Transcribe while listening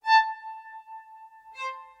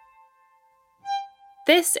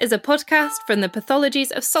This is a podcast from the Pathologies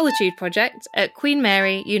of Solitude project at Queen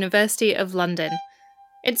Mary, University of London.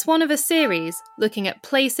 It's one of a series looking at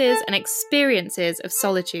places and experiences of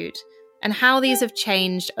solitude and how these have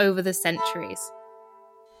changed over the centuries.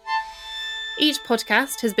 Each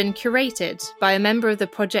podcast has been curated by a member of the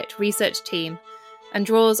project research team and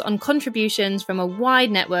draws on contributions from a wide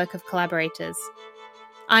network of collaborators.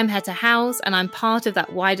 I'm Heta Howes, and I'm part of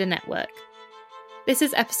that wider network. This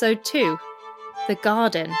is episode 2, The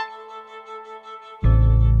Garden.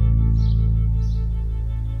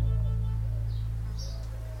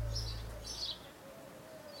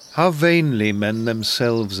 How vainly men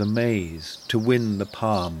themselves amaze to win the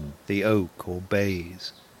palm, the oak or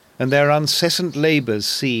bays, and their incessant labours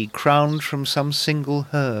see crowned from some single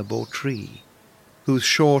herb or tree, whose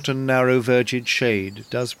short and narrow verged shade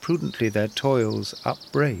does prudently their toils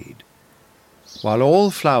upbraid, while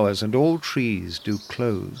all flowers and all trees do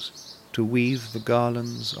close to weave the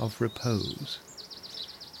garlands of repose.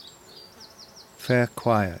 Fair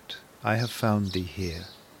quiet, I have found thee here,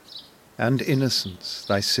 and innocence,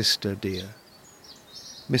 thy sister dear.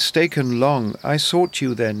 Mistaken long, I sought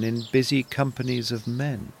you then in busy companies of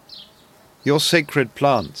men. Your sacred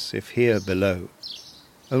plants, if here below,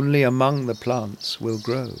 only among the plants will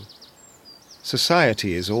grow.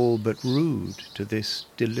 Society is all but rude to this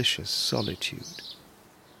delicious solitude.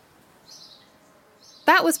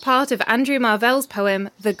 That was part of Andrew Marvell's poem,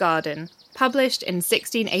 The Garden, published in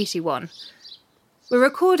 1681. We're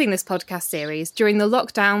recording this podcast series during the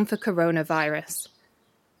lockdown for coronavirus.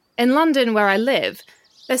 In London, where I live,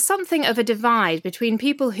 there's something of a divide between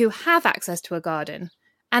people who have access to a garden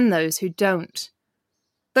and those who don't.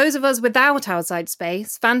 Those of us without outside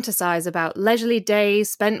space fantasize about leisurely days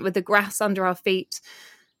spent with the grass under our feet,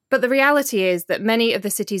 but the reality is that many of the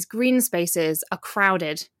city's green spaces are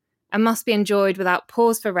crowded and must be enjoyed without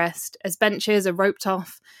pause for rest as benches are roped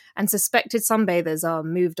off and suspected sunbathers are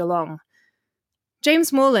moved along.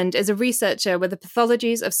 James Morland is a researcher with the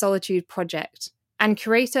Pathologies of Solitude project and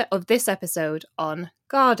curator of this episode on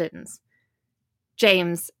gardens.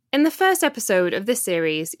 James, in the first episode of this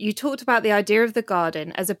series, you talked about the idea of the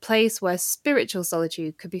garden as a place where spiritual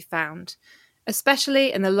solitude could be found,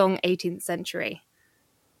 especially in the long 18th century.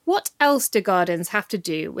 What else do gardens have to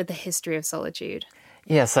do with the history of solitude?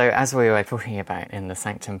 Yeah, so as we were talking about in the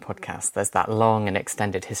Sanctum podcast, there's that long and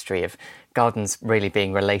extended history of gardens really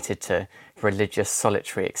being related to religious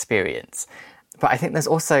solitary experience. But I think there's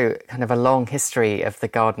also kind of a long history of the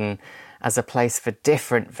garden as a place for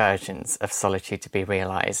different versions of solitude to be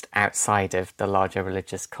realised outside of the larger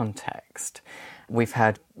religious context. We've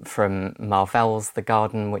heard from Marvell's The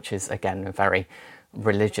Garden, which is, again, a very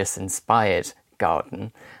religious-inspired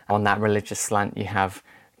garden. On that religious slant, you have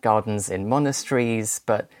gardens in monasteries,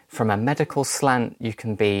 but from a medical slant, you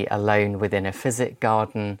can be alone within a physic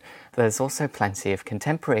garden. There's also plenty of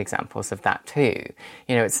contemporary examples of that too.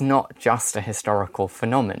 You know, it's not just a historical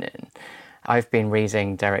phenomenon. I've been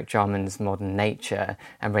reading Derek Jarman's Modern Nature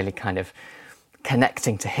and really kind of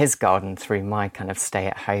connecting to his garden through my kind of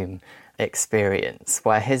stay-at-home experience,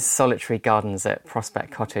 where his solitary gardens at Prospect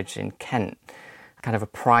Cottage in Kent, kind of a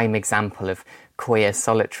prime example of queer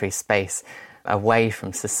solitary space away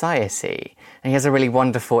from society. And he has a really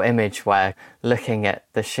wonderful image where looking at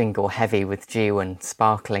the shingle heavy with dew and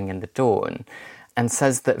sparkling in the dawn, and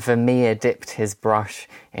says that Vermeer dipped his brush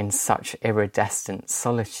in such iridescent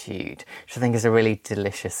solitude, which I think is a really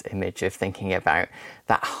delicious image of thinking about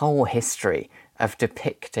that whole history of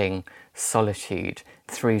depicting solitude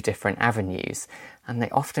through different avenues. And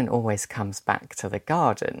it often always comes back to the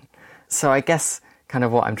garden. So I guess kind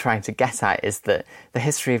of what I'm trying to get at is that the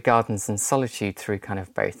history of gardens and solitude through kind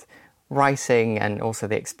of both writing and also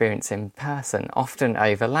the experience in person often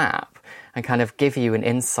overlap and kind of give you an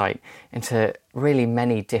insight into really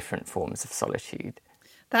many different forms of solitude.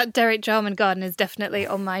 That Derek Jarman garden is definitely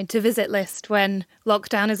on my to-visit list when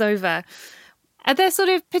lockdown is over. Are there sort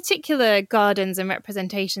of particular gardens and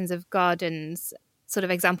representations of gardens, sort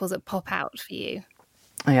of examples that pop out for you?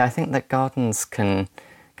 Yeah, I think that gardens can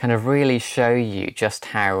kind of really show you just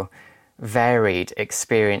how varied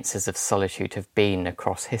experiences of solitude have been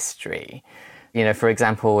across history. You know, for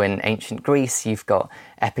example, in ancient Greece, you've got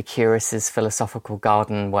Epicurus's philosophical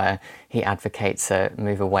garden where he advocates a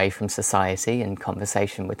move away from society and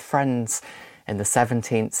conversation with friends. In the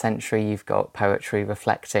 17th century, you've got poetry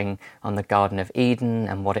reflecting on the Garden of Eden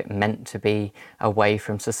and what it meant to be away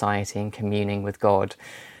from society and communing with God.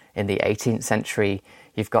 In the 18th century,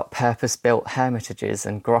 you've got purpose-built hermitages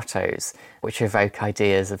and grottos, which evoke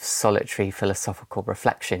ideas of solitary philosophical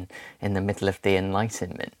reflection in the middle of the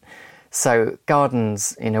Enlightenment. So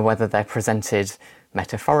gardens, you know, whether they're presented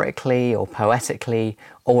metaphorically or poetically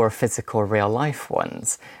or physical real-life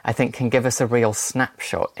ones, I think can give us a real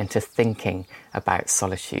snapshot into thinking about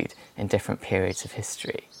solitude in different periods of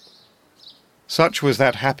history. Such was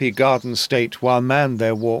that happy garden state while man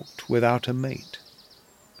there walked without a mate.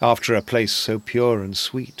 After a place so pure and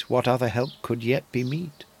sweet, what other help could yet be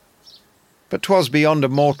meet? But 'twas beyond a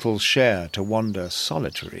mortal's share to wander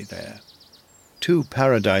solitary there. 2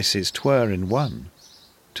 paradises 'twere in one,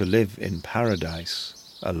 to live in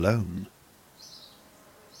paradise alone.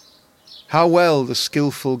 How well the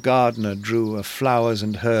skilful gardener drew of flowers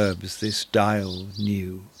and herbs this dial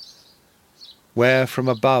knew, where from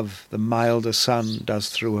above the milder sun does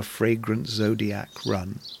through a fragrant zodiac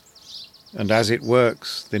run, and as it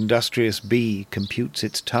works th' industrious bee computes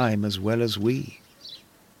its time as well as we.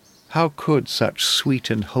 How could such sweet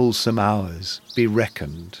and wholesome hours be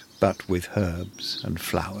reckoned but with herbs and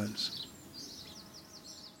flowers?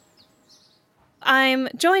 I'm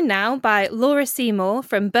joined now by Laura Seymour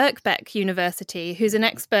from Birkbeck University, who's an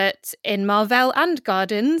expert in Marvell and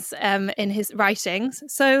gardens in his writings.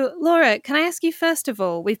 So, Laura, can I ask you first of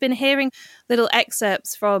all, we've been hearing little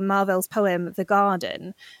excerpts from Marvell's poem, The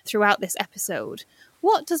Garden, throughout this episode.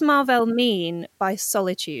 What does Marvell mean by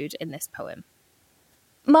solitude in this poem?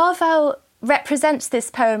 Marvell represents this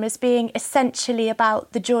poem as being essentially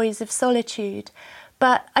about the joys of solitude,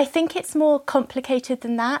 but I think it's more complicated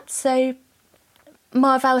than that. So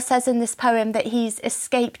Marvell says in this poem that he's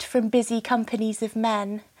escaped from busy companies of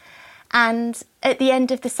men. And at the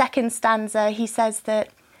end of the second stanza, he says that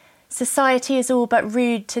society is all but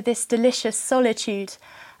rude to this delicious solitude.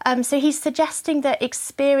 So he's suggesting that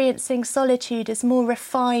experiencing solitude is more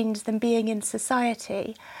refined than being in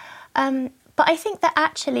society. But I think that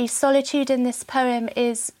actually solitude in this poem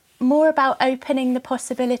is more about opening the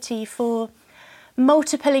possibility for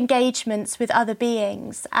multiple engagements with other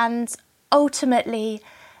beings. And ultimately,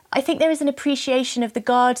 I think there is an appreciation of the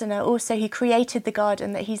gardener also who created the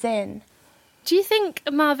garden that he's in. Do you think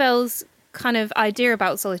Marvell's kind of idea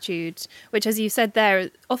about solitude, which, as you said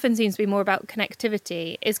there, often seems to be more about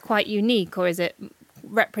connectivity, is quite unique, or is it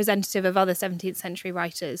representative of other 17th century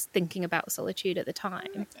writers thinking about solitude at the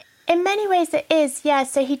time? In many ways it is, yeah.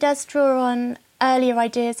 So he does draw on earlier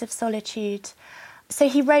ideas of solitude. So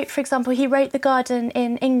he wrote, for example, The Garden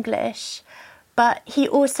in English, but he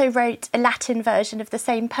also wrote a Latin version of the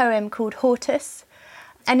same poem called Hortus.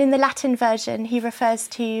 And in the Latin version, he refers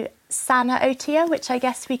to sana otia, which I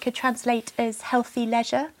guess we could translate as healthy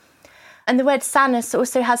leisure. And the word sanus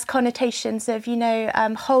also has connotations of,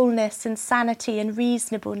 wholeness and sanity and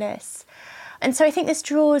reasonableness. And so I think this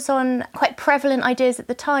draws on quite prevalent ideas at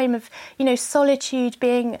the time of, solitude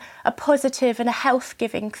being a positive and a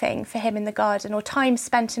health-giving thing for him in the garden, or time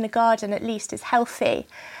spent in a garden at least is healthy,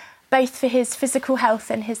 both for his physical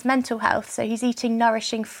health and his mental health. So he's eating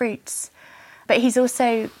nourishing fruits, but he's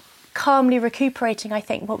also calmly recuperating, I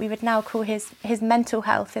think, what we would now call his mental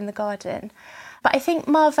health in the garden. But I think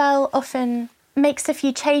Marvell often makes a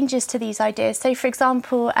few changes to these ideas. So, for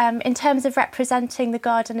example, in terms of representing the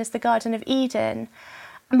garden as the Garden of Eden,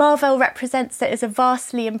 Marvell represents it as a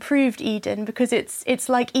vastly improved Eden because it's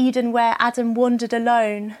like Eden where Adam wandered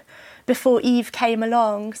alone before Eve came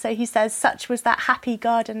along. So he says, such was that happy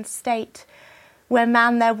garden state where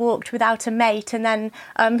man there walked without a mate. And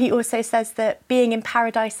then he also says that being in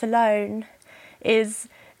paradise alone is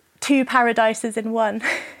 2 paradises in one.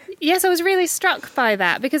 Yes, I was really struck by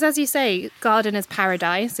that because, as you say, garden as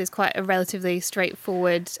paradise is quite a relatively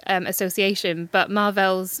straightforward association, but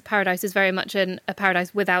Marvell's paradise is very much a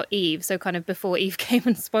paradise without Eve, so kind of before Eve came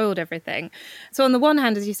and spoiled everything. So on the one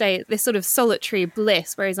hand, as you say, this sort of solitary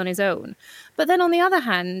bliss where he's on his own. But then on the other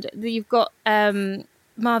hand, you've got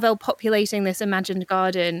Marvell populating this imagined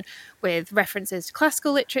garden with references to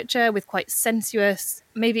classical literature, with quite sensuous,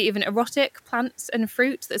 maybe even erotic plants and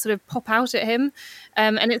fruit that sort of pop out at him.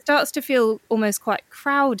 And it starts to feel almost quite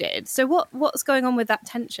crowded. So what's going on with that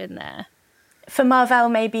tension there? For Marvell,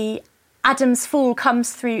 maybe Adam's fall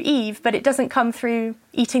comes through Eve, but it doesn't come through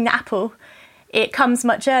eating the apple. It comes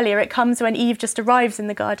much earlier. It comes when Eve just arrives in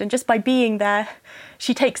the garden. Just by being there,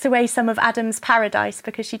 she takes away some of Adam's paradise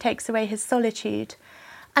because she takes away his solitude.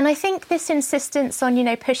 And I think this insistence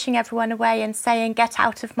on, pushing everyone away and saying, get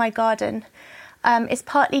out of my garden, is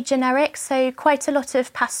partly generic. So quite a lot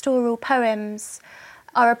of pastoral poems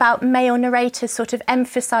are about male narrators sort of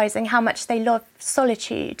emphasising how much they love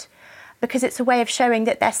solitude, because it's a way of showing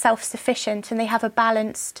that they're self-sufficient and they have a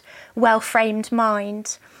balanced, well-framed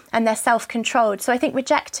mind and they're self-controlled. So I think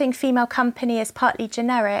rejecting female company is partly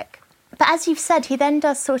generic. But as you've said, he then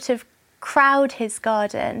does sort of crowd his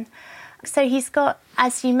garden. So he's got,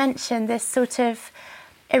 as you mentioned, this sort of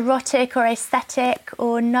erotic or aesthetic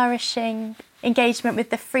or nourishing engagement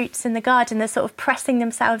with the fruits in the garden. They're sort of pressing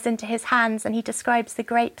themselves into his hands, and he describes the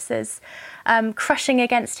grapes as crushing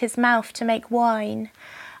against his mouth to make wine.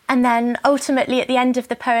 And then ultimately at the end of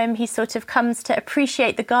the poem, he sort of comes to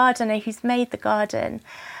appreciate the gardener who's made the garden.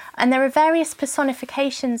 And there are various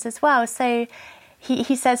personifications as well. So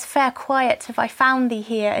he says, "Fair quiet have I found thee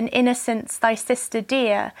here, and innocence thy sister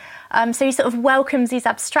dear." So he sort of welcomes these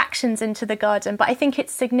abstractions into the garden. But I think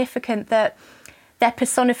it's significant that they're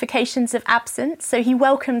personifications of absence. So he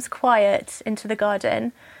welcomes quiet into the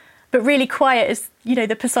garden, but really quiet is,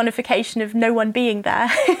 the personification of no one being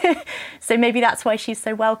there. So maybe that's why she's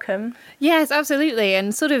so welcome. Yes, absolutely.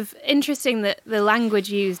 And sort of interesting that the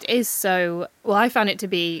language used is so, well, I found it to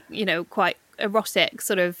be, quite erotic,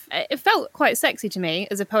 sort of. It felt quite sexy to me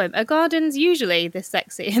as a poem. Are gardens usually this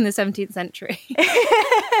sexy in the 17th century?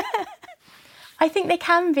 I think they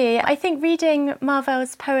can be. I think reading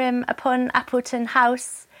Marvell's poem Upon Appleton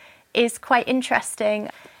House is quite interesting.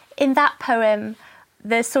 In that poem,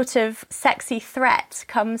 the sort of sexy threat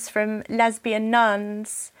comes from lesbian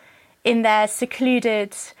nuns in their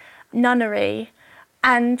secluded nunnery.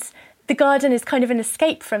 And the garden is kind of an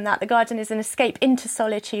escape from that. The garden is an escape into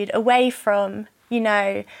solitude, away from,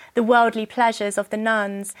 the worldly pleasures of the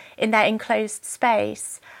nuns in their enclosed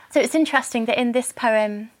space. So it's interesting that in this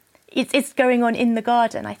poem, it's going on in the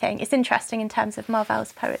garden, I think. It's interesting in terms of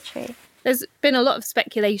Marvell's poetry. There's been a lot of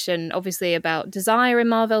speculation, obviously, about desire in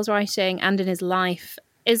Marvell's writing and in his life.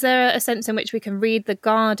 Is there a sense in which we can read the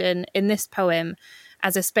garden in this poem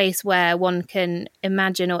as a space where one can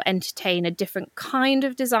imagine or entertain a different kind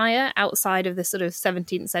of desire outside of the sort of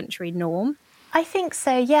 17th century norm? I think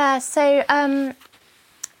so, yeah. So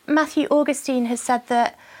Matthew Augustine has said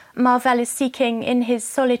that Marvell is seeking in his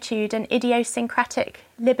solitude an idiosyncratic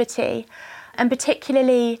liberty, and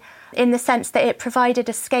particularly in the sense that it provided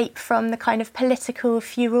escape from the kind of political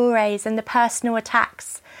furores and the personal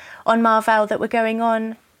attacks on Marvell that were going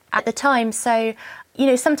on at the time. So,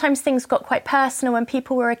 sometimes things got quite personal when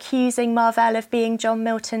people were accusing Marvell of being John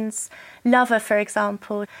Milton's lover, for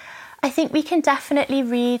example. I think we can definitely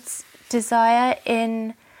read desire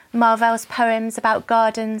in Marvell's poems about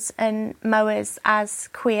gardens and mowers as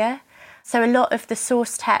queer. So a lot of the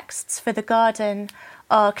source texts for the garden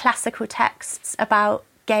are classical texts about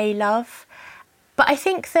gay love. But I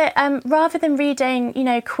think that rather than reading,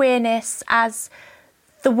 queerness as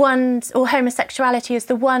the one, or homosexuality as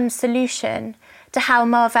the one solution to how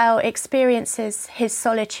Marvell experiences his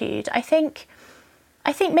solitude, I think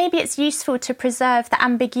maybe it's useful to preserve the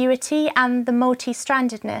ambiguity and the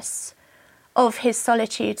multi-strandedness of his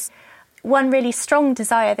solitudes. One really strong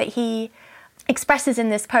desire that he expresses in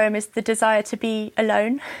this poem is the desire to be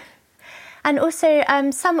alone. And also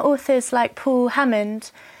some authors like Paul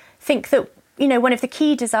Hammond think that, one of the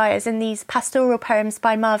key desires in these pastoral poems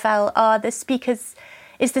by Marvell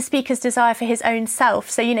is the speaker's desire for his own self.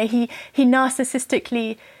 So, he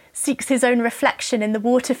narcissistically seeks his own reflection in the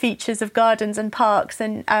water features of gardens and parks.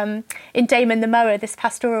 And in Damon the Mower, this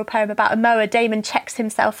pastoral poem about a mower, Damon checks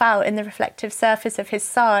himself out in the reflective surface of his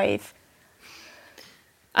scythe.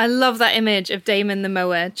 I love that image of Damon the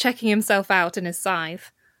Mower checking himself out in his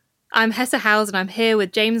scythe. I'm Hesse Howes, and I'm here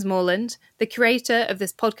with James Morland, the curator of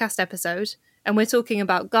this podcast episode, and we're talking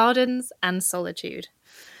about gardens and solitude.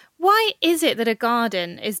 Why is it that a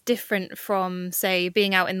garden is different from, say,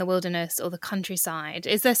 being out in the wilderness or the countryside?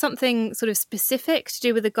 Is there something sort of specific to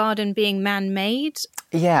do with the garden being man-made?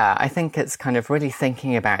 Yeah, I think it's kind of really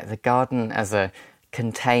thinking about the garden as a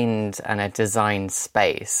contained and a designed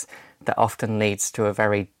space that often leads to a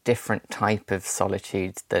very different type of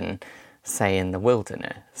solitude than, say, in the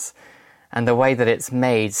wilderness. And the way that it's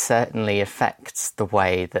made certainly affects the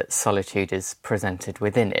way that solitude is presented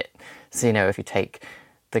within it. So, if you take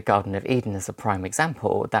the Garden of Eden as a prime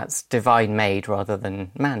example, that's divine-made rather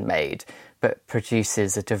than man-made, but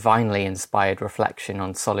produces a divinely inspired reflection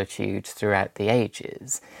on solitude throughout the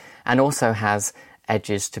ages, and also has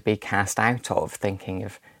edges to be cast out of, thinking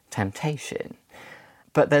of temptation.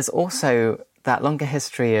 But there's also that longer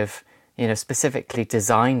history of, specifically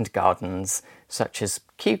designed gardens, such as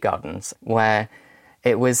Kew Gardens, where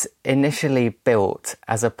it was initially built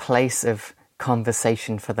as a place of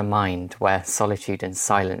conversation for the mind, where solitude and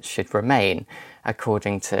silence should remain,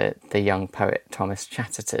 according to the young poet Thomas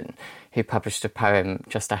Chatterton, who published a poem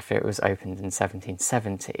just after it was opened in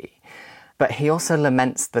 1770. But he also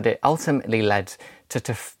laments that it ultimately led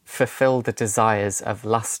to fulfill the desires of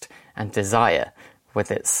lust and desire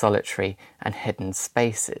with its solitary and hidden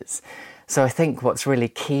spaces. So I think what's really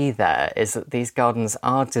key there is that these gardens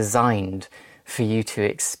are designed for you to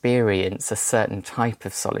experience a certain type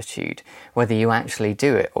of solitude. Whether you actually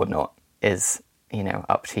do it or not is,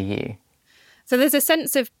 up to you. So there's a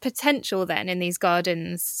sense of potential then in these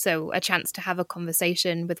gardens, so a chance to have a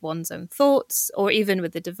conversation with one's own thoughts or even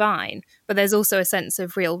with the divine, but there's also a sense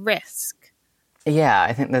of real risk. Yeah,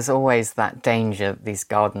 I think there's always that danger that these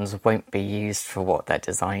gardens won't be used for what they're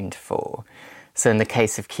designed for. So in the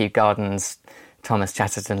case of Kew Gardens, Thomas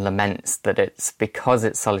Chatterton laments that it's because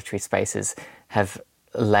its solitary spaces have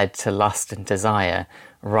led to lust and desire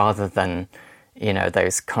rather than,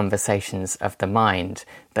 those conversations of the mind,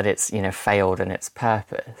 that it's, failed in its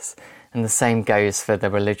purpose. And the same goes for the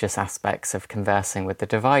religious aspects of conversing with the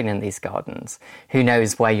divine in these gardens. Who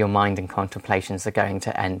knows where your mind and contemplations are going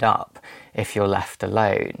to end up if you're left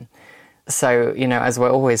alone? So, as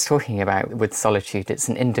we're always talking about with solitude, it's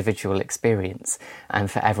an individual experience. And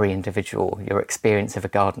for every individual, your experience of a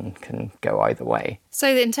garden can go either way. So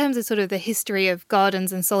in terms of sort of the history of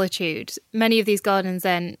gardens and solitude, many of these gardens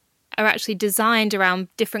then are actually designed around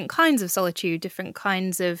different kinds of solitude, different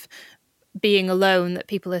kinds of being alone that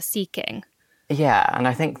people are seeking. Yeah, and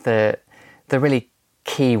I think the really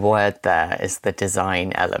key word there is the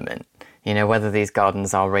design element. Whether these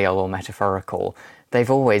gardens are real or metaphorical, they've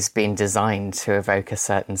always been designed to evoke a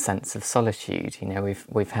certain sense of solitude.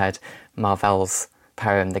 We've heard Marvell's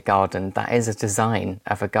poem, The Garden. That is a design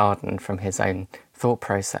of a garden from his own thought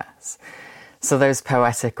process. So those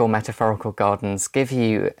poetic or metaphorical gardens give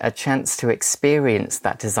you a chance to experience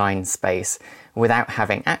that design space without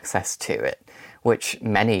having access to it, which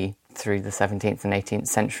many through the 17th and 18th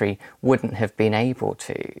century wouldn't have been able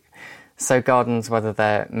to. So gardens, whether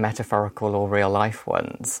they're metaphorical or real life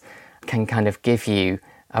ones, can kind of give you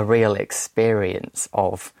a real experience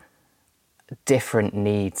of different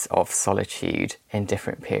needs of solitude in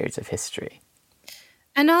different periods of history.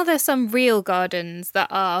 And are there some real gardens that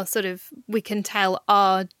are we can tell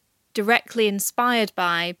are directly inspired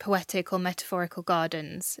by poetic or metaphorical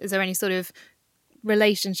gardens? Is there any sort of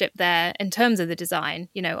relationship there in terms of the design?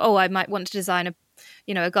 I might want to design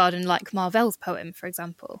a garden like Marvell's poem, for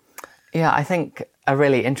example. Yeah, I think a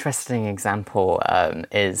really interesting example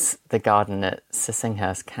is the garden at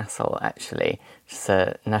Sissinghurst Castle, actually. It's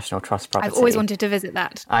a National Trust property. I've always wanted to visit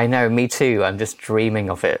that. I know, me too. I'm just dreaming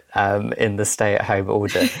of it in the stay-at-home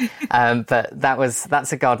order. But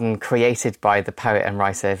that's a garden created by the poet and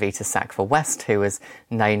writer Vita Sackville-West, who was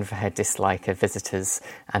known for her dislike of visitors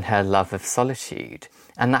and her love of solitude.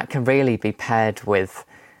 And that can really be paired with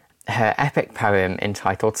her epic poem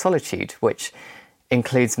entitled Solitude, which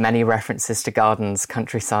includes many references to gardens,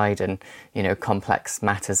 countryside, and, complex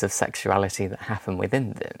matters of sexuality that happen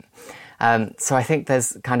within them. So I think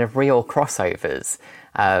there's kind of real crossovers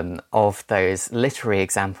of those literary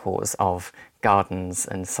examples of gardens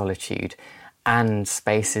and solitude and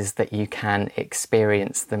spaces that you can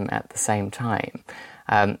experience them at the same time.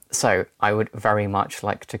 So I would very much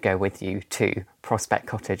like to go with you to Prospect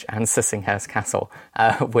Cottage and Sissinghurst Castle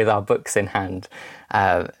with our books in hand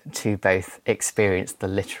to both experience the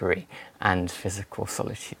literary and physical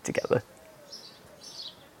solitude together.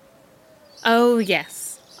 Oh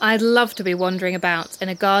yes, I'd love to be wandering about in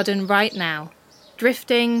a garden right now,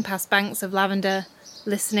 drifting past banks of lavender,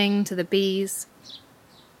 listening to the bees.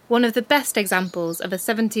 One of the best examples of a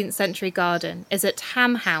 17th century garden is at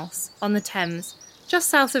Ham House on the Thames, just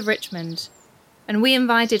south of Richmond, and we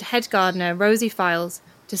invited head gardener Rosie Files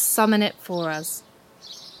to summon it for us.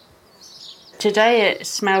 Today it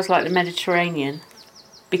smells like the Mediterranean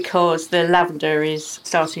because the lavender is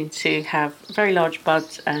starting to have very large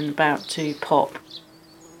buds and about to pop.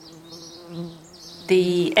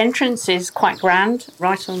 The entrance is quite grand,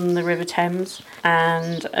 right on the River Thames,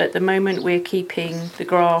 and at the moment we're keeping the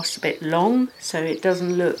grass a bit long so it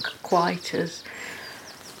doesn't look quite as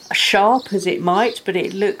sharp as it might, but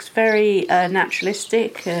it looks very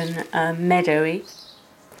naturalistic and meadowy.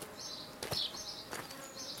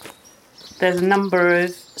 There's a number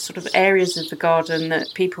of sort of areas of the garden that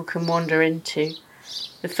people can wander into.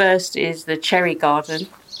 The first is the cherry garden.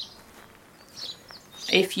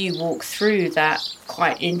 If you walk through that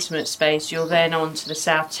quite intimate space, you're then onto the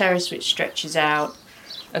south terrace, which stretches out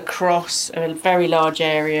across a very large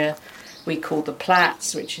area we call the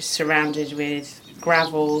Platts, which is surrounded with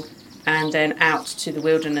gravel, and then out to the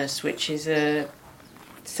wilderness, which is a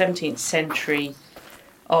 17th century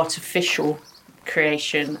artificial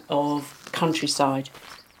creation of countryside.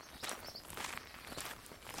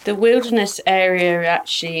 The wilderness area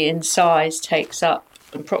actually in size takes up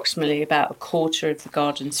approximately about a quarter of the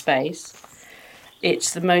garden space.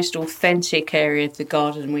 It's the most authentic area of the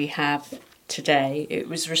garden we have today. It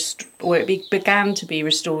was it began to be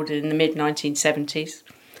restored in the mid-1970s.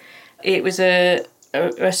 It was a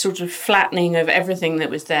sort of flattening of everything that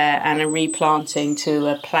was there and a replanting to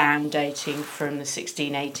a plan dating from the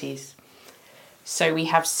 1680s. So we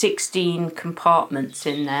have 16 compartments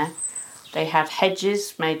in there. They have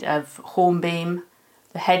hedges made of hornbeam.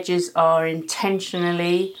 The hedges are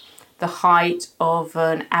intentionally the height of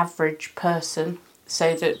an average person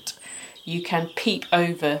so that you can peep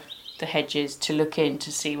over the hedges to look in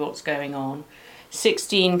to see what's going on.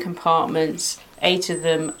 16 compartments, 8 of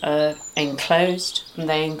them are enclosed, and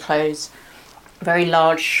they enclose very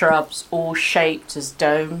large shrubs, all shaped as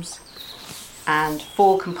domes. And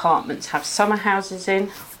 4 compartments have summer houses in,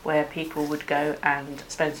 where people would go and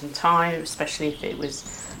spend some time, especially if it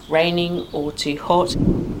was raining or too hot.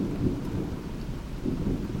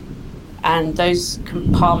 And those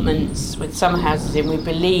compartments with summer houses in, we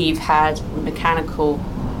believe, had mechanical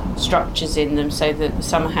structures in them so that the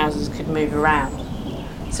summer houses could move around.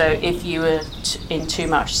 So if you were in too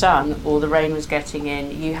much sun or the rain was getting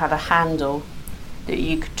in, you had a handle that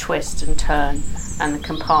you could twist and turn and the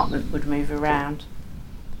compartment would move around.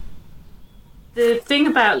 The thing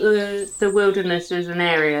about the wilderness as an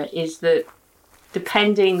area is that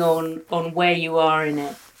depending on where you are in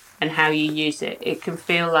it and how you use it, it can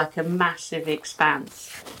feel like a massive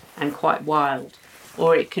expanse and quite wild,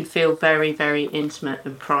 or it can feel very, very intimate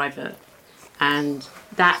and private. And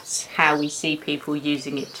that's how we see people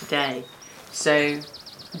using it today. So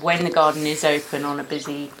when the garden is open on a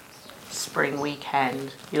busy spring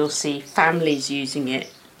weekend, you'll see families using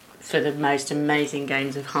it for the most amazing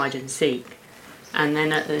games of hide and seek. And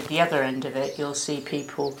then at the other end of it, you'll see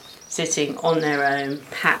people sitting on their own,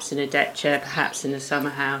 perhaps in a deck chair, perhaps in a summer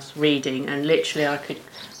house, reading. And literally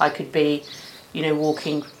I could be,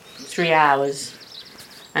 walking 3 hours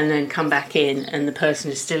and then come back in and the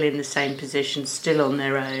person is still in the same position, still on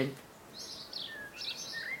their own.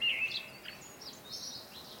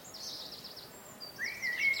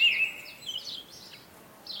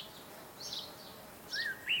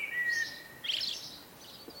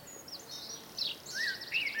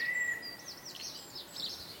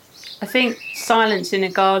 I think silence in a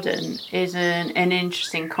garden is an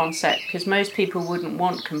interesting concept because most people wouldn't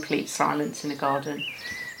want complete silence in a garden.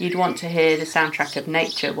 You'd want to hear the soundtrack of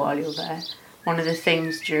nature while you're there. One of the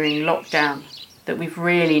things during lockdown that we've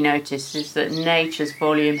really noticed is that nature's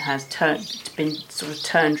volume has been sort of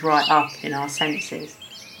turned right up in our senses.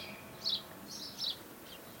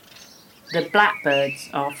 The blackbirds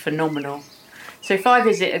are phenomenal. So if I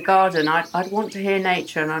visit a garden, I'd want to hear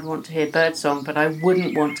nature and I'd want to hear birdsong, but I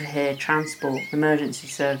wouldn't want to hear transport, emergency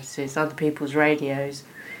services, other people's radios.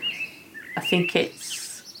 I think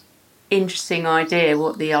it's interesting idea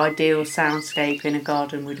what the ideal soundscape in a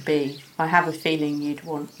garden would be. I have a feeling you'd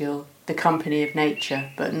want the company of nature,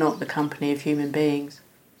 but not the company of human beings.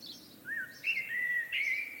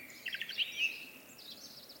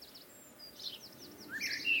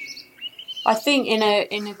 I think in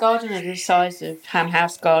a garden of the size of Ham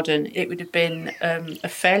House Garden, it would have been a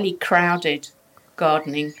fairly crowded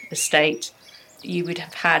gardening estate. You would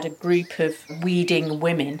have had a group of weeding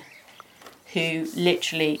women who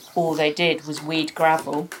literally all they did was weed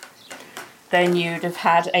gravel. Then you'd have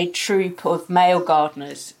had a troupe of male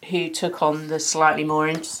gardeners who took on the slightly more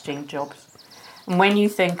interesting jobs. And when you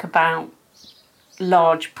think about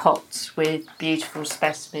large pots with beautiful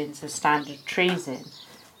specimens of standard trees in,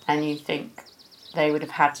 and you think they would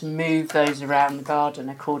have had to move those around the garden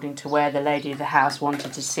according to where the lady of the house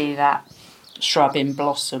wanted to see that shrub in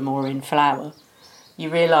blossom or in flower, you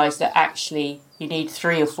realise that actually you need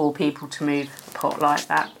 3 or 4 people to move a pot like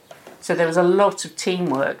that. So there was a lot of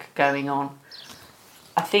teamwork going on.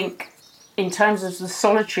 I think in terms of the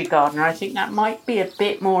solitary gardener, I think that might be a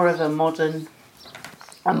bit more of a modern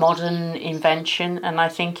invention, and I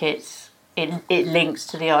think it links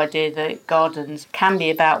to the idea that gardens can be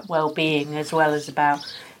about well-being as well as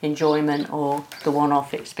about enjoyment or the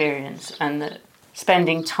one-off experience, and that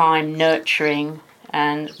spending time nurturing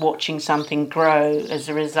and watching something grow as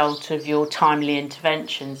a result of your timely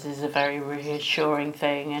interventions is a very reassuring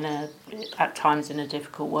thing at times in a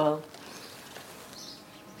difficult world.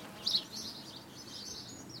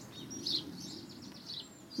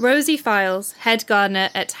 Rosie Files, head gardener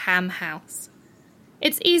at Ham House.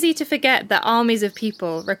 It's easy to forget that armies of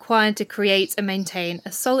people required to create and maintain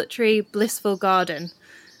a solitary, blissful garden.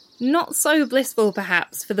 Not so blissful,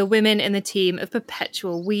 perhaps, for the women in the team of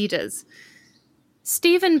perpetual weeders.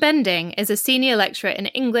 Stephen Bending is a senior lecturer in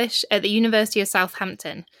English at the University of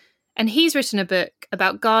Southampton, and he's written a book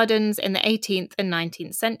about gardens in the 18th and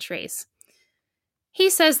 19th centuries. He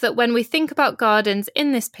says that when we think about gardens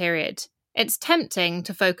in this period, it's tempting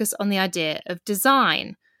to focus on the idea of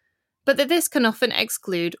design. but that this can often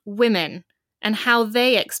exclude women and how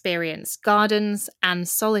they experience gardens and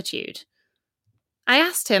solitude. I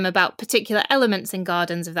asked him about particular elements in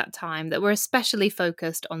gardens of that time that were especially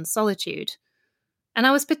focused on solitude. And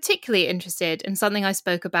I was particularly interested in something I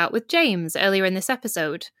spoke about with James earlier in this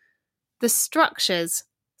episode: the structures,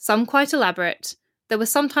 some quite elaborate, that were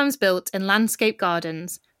sometimes built in landscape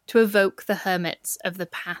gardens to evoke the hermits of the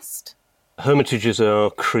past. Hermitages are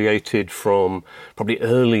created from probably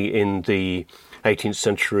early in the 18th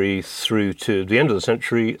century through to the end of the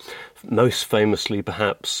century. Most famously,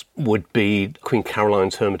 perhaps, would be Queen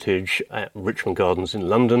Caroline's Hermitage at Richmond Gardens in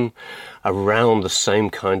London. Around the same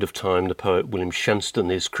kind of time, the poet William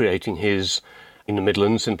Shenstone is creating his in the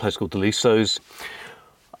Midlands in a place called the Leasos.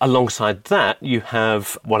 Alongside that, you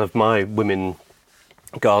have one of my women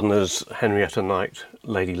gardeners, Henrietta Knight,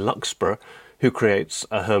 Lady Luxburgh, who creates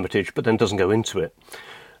a hermitage but then doesn't go into it.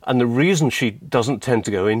 And the reason she doesn't tend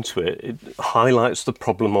to go into it, it highlights the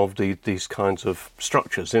problem of these kinds of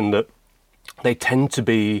structures, in that they tend to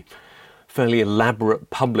be fairly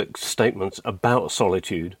elaborate public statements about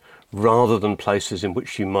solitude rather than places in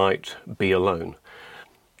which you might be alone.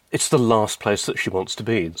 It's the last place that she wants to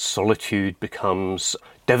be. Solitude becomes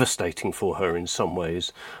devastating for her in some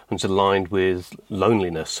ways and is aligned with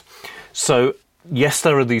loneliness. So yes,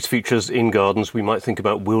 there are these features in gardens. We might think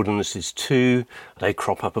about wildernesses too. They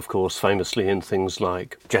crop up, of course, famously in things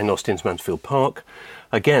like Jane Austen's Mansfield Park.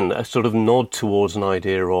 Again, a sort of nod towards an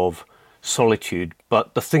idea of solitude.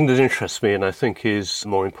 But the thing that interests me, and I think is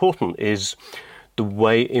more important, is the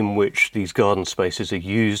way in which these garden spaces are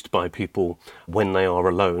used by people when they are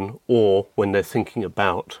alone or when they're thinking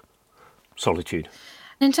about solitude.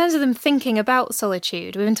 In terms of them thinking about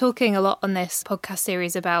solitude, we've been talking a lot on this podcast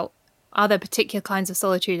series about, are there particular kinds of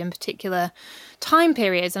solitude in particular time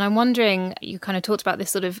periods? And I'm wondering, you kind of talked about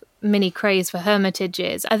this sort of mini craze for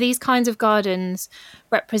hermitages. Are these kinds of gardens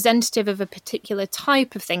representative of a particular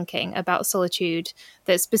type of thinking about solitude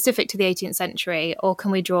that's specific to the 18th century? Or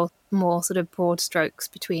can we draw more sort of broad strokes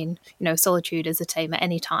between, solitude as a theme at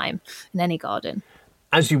any time in any garden?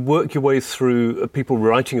 As you work your way through people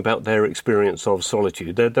writing about their experience of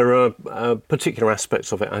solitude, there are particular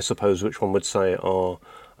aspects of it, I suppose, which one would say are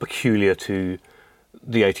peculiar to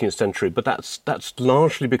the 18th century, but that's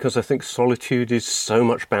largely because I think solitude is so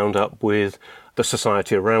much bound up with the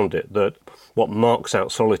society around it, that what marks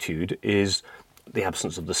out solitude is the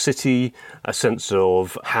absence of the city, a sense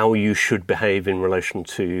of how you should behave in relation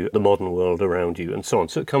to the modern world around you, and so on.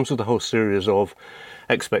 So it comes with a whole series of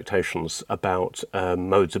expectations about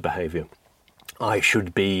modes of behaviour. I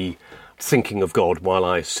should be thinking of God while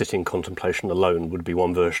I sit in contemplation alone would be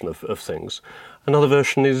one version of things. Another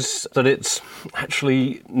version is that it's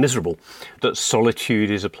actually miserable, that solitude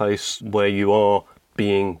is a place where you are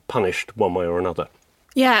being punished one way or another.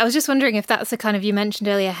 Yeah, I was just wondering if that's the kind of, you mentioned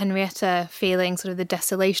earlier, Henrietta feeling sort of the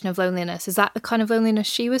desolation of loneliness. Is that the kind of loneliness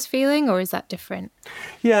she was feeling, or is that different?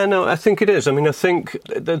 Yeah, no, I think it is. I mean, I think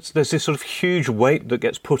there's this sort of huge weight that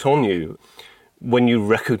gets put on you when you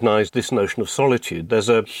recognise this notion of solitude. There's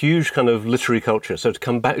a huge kind of literary culture. So to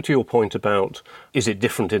come back to your point about, is it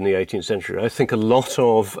different in the 18th century? I think a lot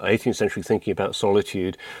of 18th century thinking about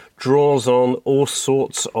solitude draws on all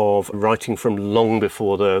sorts of writing from long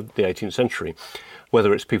before the 18th century,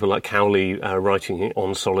 whether it's people like Cowley writing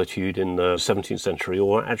on solitude in the 17th century,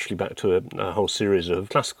 or actually back to a whole series of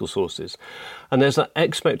classical sources. And there's that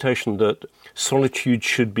expectation that solitude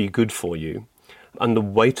should be good for you, and the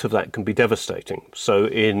weight of that can be devastating. So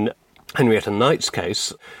in Henrietta Knight's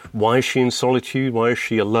case, why is she in solitude? Why is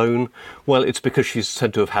she alone? Well, it's because she's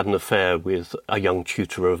said to have had an affair with a young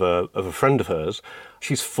tutor of a friend of hers.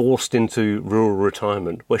 She's forced into rural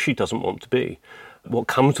retirement where she doesn't want to be. What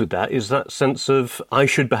comes with that is that sense of, I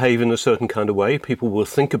should behave in a certain kind of way, people will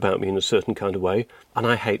think about me in a certain kind of way, and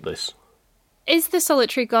I hate this. Is the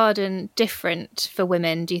solitary garden different for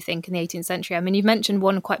women, do you think, in the 18th century? I mean, you mentioned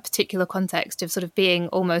one quite particular context of sort of being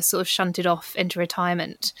almost sort of shunted off into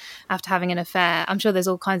retirement after having an affair. I'm sure there's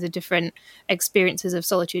all kinds of different experiences of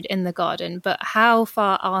solitude in the garden, but how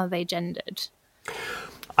far are they gendered?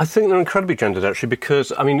 I think they're incredibly gendered, actually,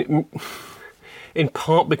 because, I mean, in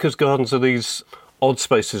part because gardens are these odd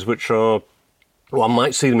spaces which are, well, I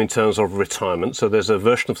might see them in terms of retirement. So there's a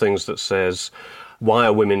version of things that says, why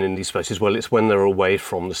are women in these spaces? Well, it's when they're away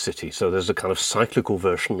from the city. So there's a kind of cyclical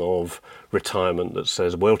version of retirement that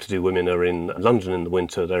says well-to-do women are in London in the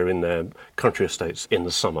winter, they're in their country estates in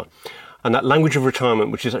the summer. And that language of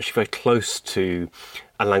retirement, which is actually very close to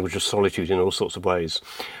a language of solitude in all sorts of ways,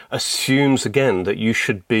 assumes, again, that you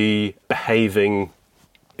should be behaving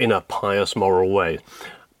in a pious, moral way.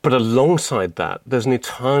 But alongside that, there's an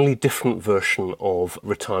entirely different version of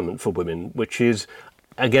retirement for women, which is,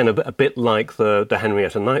 again, a bit like the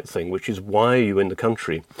Henrietta Knight thing, which is, why are you in the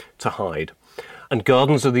country? To hide. And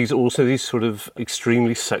gardens are these sort of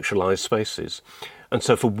extremely sexualised spaces. And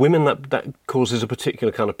so for women, that causes a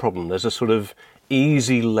particular kind of problem. There's a sort of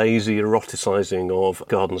easy, lazy eroticising of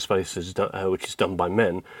garden spaces, which is done by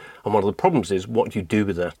men. And one of the problems is, what do you do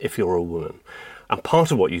with that if you're a woman? And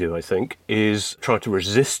part of what you do, I think, is try to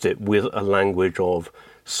resist it with a language of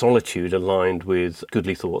solitude aligned with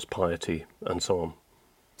goodly thoughts, piety, and so on.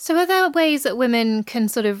 So are there ways that women can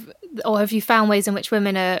or have you found ways in which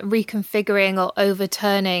women are reconfiguring or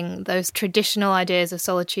overturning those traditional ideas of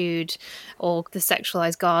solitude or the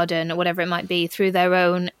sexualised garden or whatever it might be through their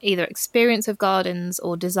own either experience of gardens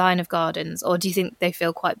or design of gardens? Or do you think they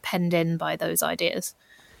feel quite penned in by those ideas?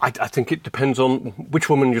 I think it depends on which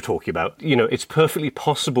woman you're talking about. It's perfectly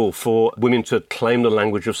possible for women to claim the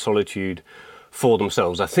language of solitude for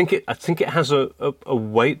themselves. I think it has a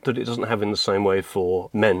weight that it doesn't have in the same way for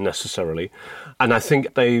men necessarily. And I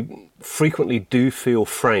think they frequently do feel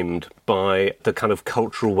framed by the kind of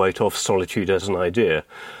cultural weight of solitude as an idea.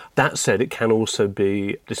 That said, it can also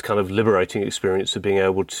be this kind of liberating experience of being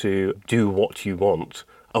able to do what you want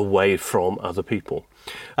away from other people.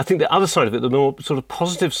 I think the other side of it, the more sort of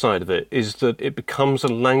positive side of it, is that it becomes a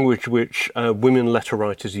language which women letter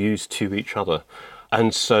writers use to each other.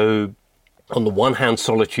 And so, on the one hand,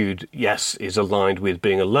 solitude, yes, is aligned with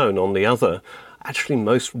being alone. On the other, actually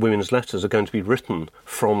most women's letters are going to be written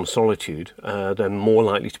from solitude. They're more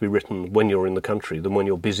likely to be written when you're in the country than when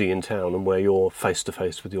you're busy in town and where you're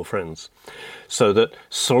face-to-face with your friends. So that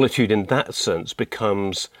solitude in that sense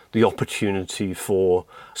becomes the opportunity for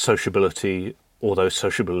sociability, although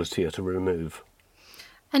sociability at a remove.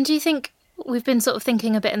 And do you think, we've been sort of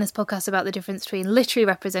thinking a bit in this podcast about the difference between literary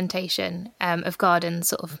representation of gardens,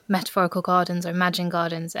 sort of metaphorical gardens or imagined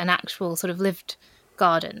gardens, and actual sort of lived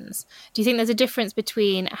gardens. Do you think there's a difference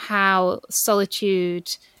between how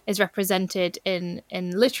solitude is represented in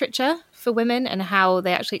literature for women and how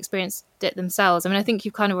they actually experienced it themselves? I mean, I think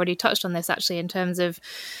you've kind of already touched on this actually in terms of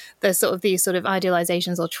there's sort of these sort of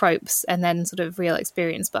idealizations or tropes and then sort of real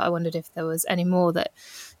experience, but I wondered if there was any more that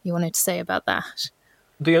you wanted to say about that.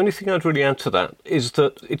 The only thing I'd really add to that is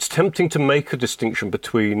that it's tempting to make a distinction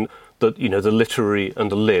between the literary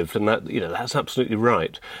and the lived, and that's absolutely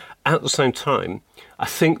right. At the same time, I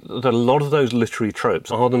think that a lot of those literary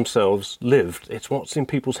tropes are themselves lived. It's what's in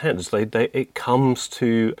people's heads. It comes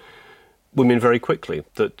to women very quickly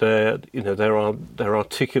that they're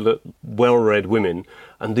articulate, well-read women,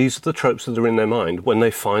 and these are the tropes that are in their mind when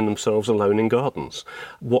they find themselves alone in gardens.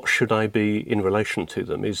 What should I be in relation to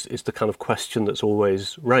them is the kind of question that's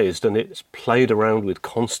always raised, and it's played around with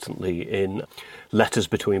constantly in letters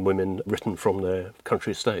between women written from their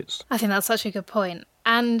country estates. I think that's such a good point.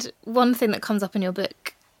 And one thing that comes up in your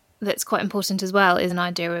book that's quite important as well is an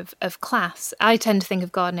idea of class. I tend to think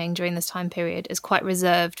of gardening during this time period as quite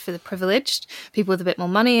reserved for the privileged, people with a bit more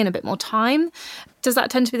money and a bit more time. Does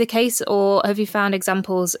that tend to be the case, or have you found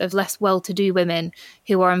examples of less well-to-do women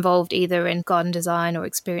who are involved either in garden design or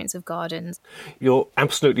experience of gardens? You're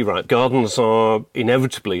absolutely right. Gardens are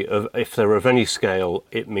inevitably, if they're of any scale,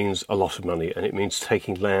 it means a lot of money, and it means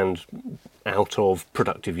taking land out of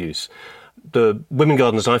productive use. The women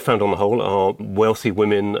gardeners I found on the whole are wealthy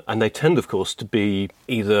women, and they tend, of course, to be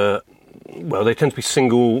they tend to be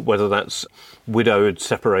single, whether that's widowed,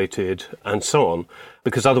 separated, and so on,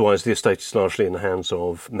 because otherwise the estate is largely in the hands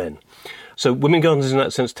of men. So women gardeners in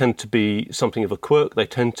that sense tend to be something of a quirk. They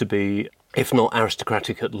tend to be, if not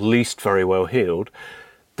aristocratic, at least very well heeled.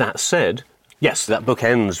 That said, yes, that book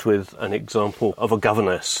ends with an example of a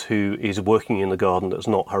governess who is working in the garden that's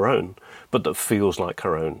not her own, but that feels like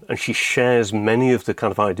her own. And she shares many of the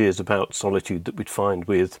kind of ideas about solitude that we'd find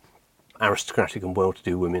with aristocratic and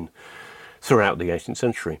well-to-do women throughout the 18th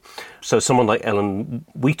century. So someone like Ellen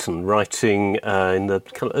Wheaton, writing in the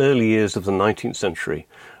kind of early years of the 19th century,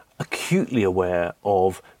 acutely aware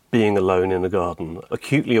of being alone in the garden,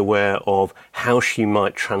 acutely aware of how she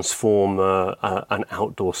might transform an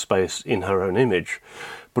outdoor space in her own image,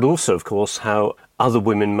 but also, of course, how other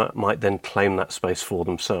women might then claim that space for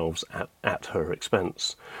themselves at her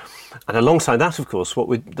expense. And alongside that, of course,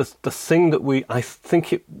 the thing that I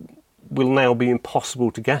think it will now be impossible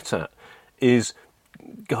to get at is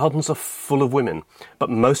gardens are full of women, but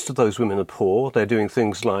most of those women are poor. They're doing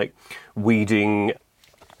things like weeding,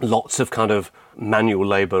 lots of kind of manual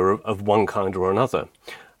labour of one kind or another.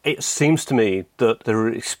 It seems to me that there are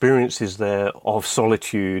experiences there of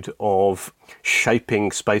solitude, of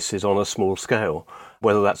shaping spaces on a small scale,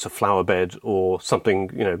 whether that's a flower bed or something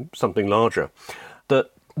larger, that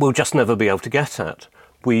we'll just never be able to get at.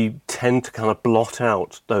 We tend to kind of blot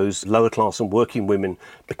out those lower class and working women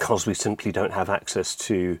because we simply don't have access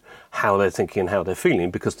to how they're thinking and how they're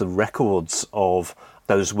feeling, because the records of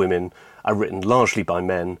those women are written largely by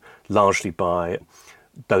men, largely by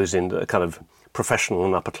those in the kind of professional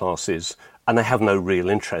and upper classes, and they have no real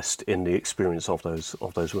interest in the experience of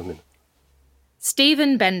those women.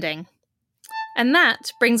 Stephen Bending. And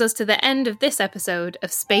that brings us to the end of this episode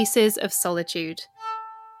of Spaces of Solitude.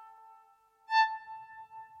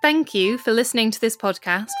 Thank you for listening to this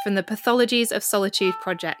podcast from the Pathologies of Solitude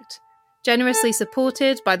project, generously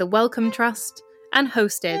supported by the Wellcome Trust and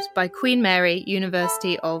hosted by Queen Mary,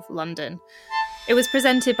 University of London. It was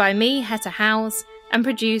presented by me, Hetta Howes, and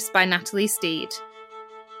produced by Natalie Steed.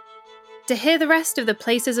 To hear the rest of the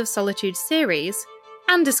Places of Solitude series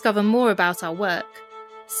and discover more about our work,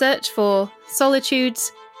 search for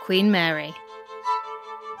Solitude's Queen Mary.